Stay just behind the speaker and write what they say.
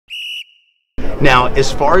Now,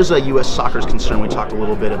 as far as U.S. soccer is concerned, we talked a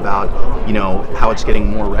little bit about, you know, how it's getting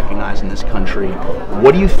more recognized in this country.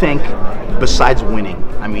 What do you think, besides winning?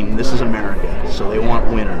 I mean, this is America, so they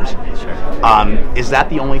want winners. Sure. Is that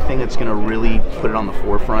the only thing that's going to really put it on the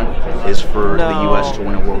forefront, is for the U.S. to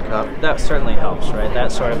win a World Cup? That certainly helps, right?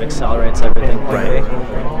 That sort of accelerates everything quickly.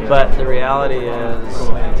 Right. But the reality is,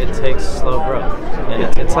 it takes slow growth.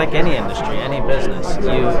 And it's like any industry, any business.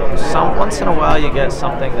 Once in a while you get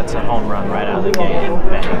something that's a home run right out of the gate and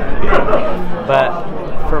bang.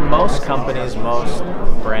 But for most companies, most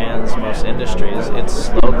brands, most industries, it's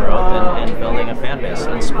slow growth and building a fan base.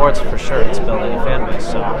 In sports, for sure, it's building a fan base.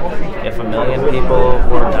 So if 1 million people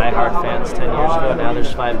were diehard fans 10 years ago, now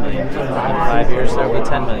there's 5 million people. In 5 years, there'll be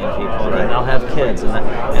 10 million people, and then they'll have kids,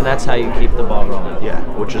 and that's how you keep the ball rolling. Yeah,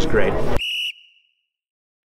 which is great.